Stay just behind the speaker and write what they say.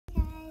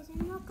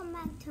welcome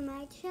back to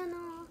my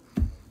channel.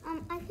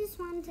 I just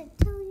wanted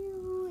to tell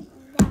you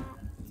that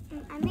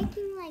I'm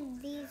making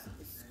like these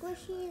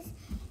squishies.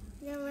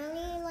 They're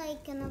really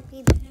gonna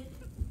be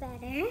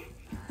better.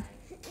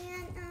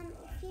 And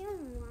if you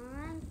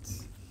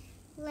want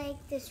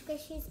like the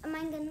squishies, I'm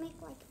gonna make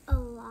like a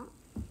lot.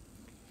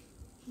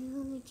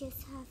 You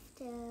just have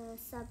to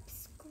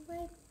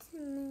subscribe to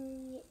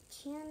my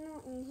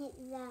channel and hit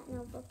that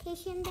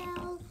notification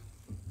bell.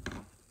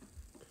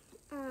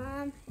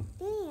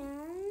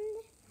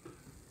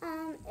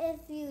 If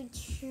you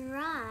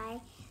try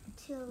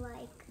to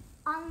like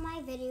all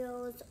my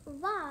videos,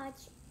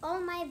 watch all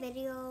my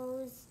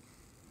videos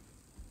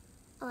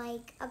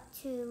like up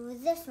to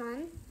this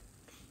one,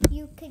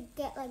 you could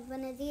get like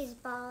one of these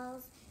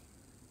balls.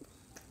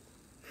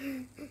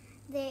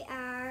 They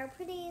are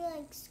pretty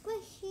like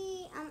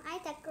squishy. I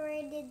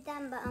decorated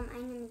them, but I'm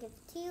gonna give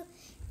it to you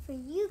for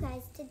you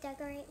guys to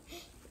decorate.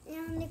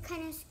 And they're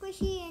kind of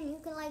squishy, and you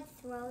can like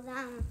throw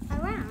them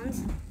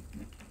around.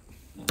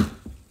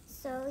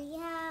 So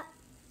yeah.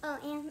 Oh,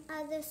 and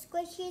the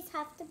squishies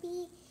have to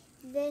be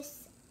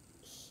this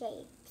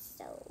shape.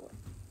 So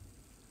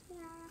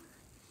yeah.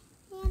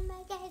 And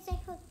guys, I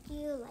hope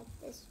you like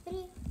this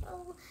video.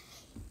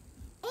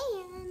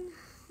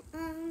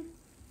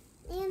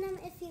 And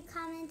if you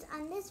comment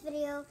on this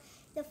video,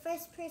 the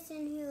first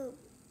person who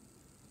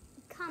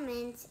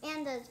comments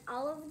and does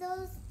all of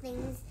those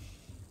things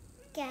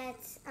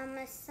gets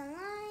a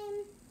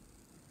slime.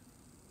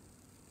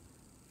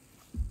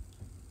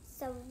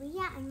 So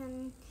yeah, I'm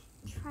gonna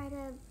try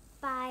to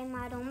buy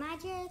Model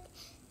Magic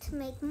to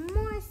make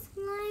more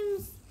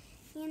slimes,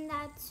 and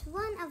that's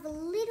one of a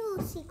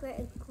little secret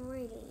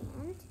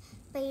ingredient,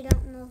 but you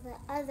don't know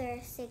the other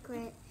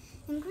secret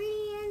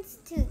ingredients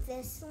to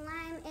this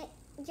slime. It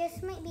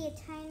just might be a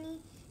tiny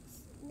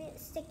bit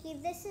sticky.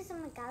 This is a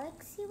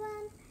galaxy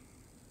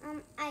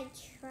one. I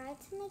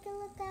tried to make it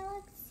look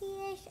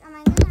galaxy-ish.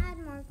 I'm gonna add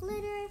more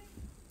glitter,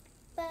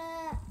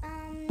 but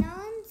no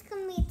one's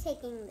gonna be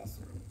taking this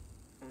one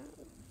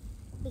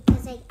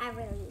because I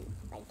really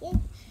like it.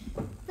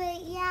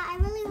 But yeah, I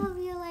really hope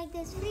you like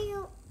this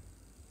video.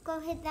 Go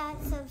hit that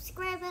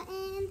subscribe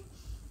button,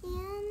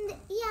 and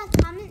yeah,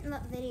 comment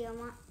what video you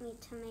want me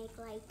to make,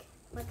 like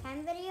what kind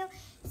of video.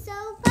 So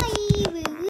bye.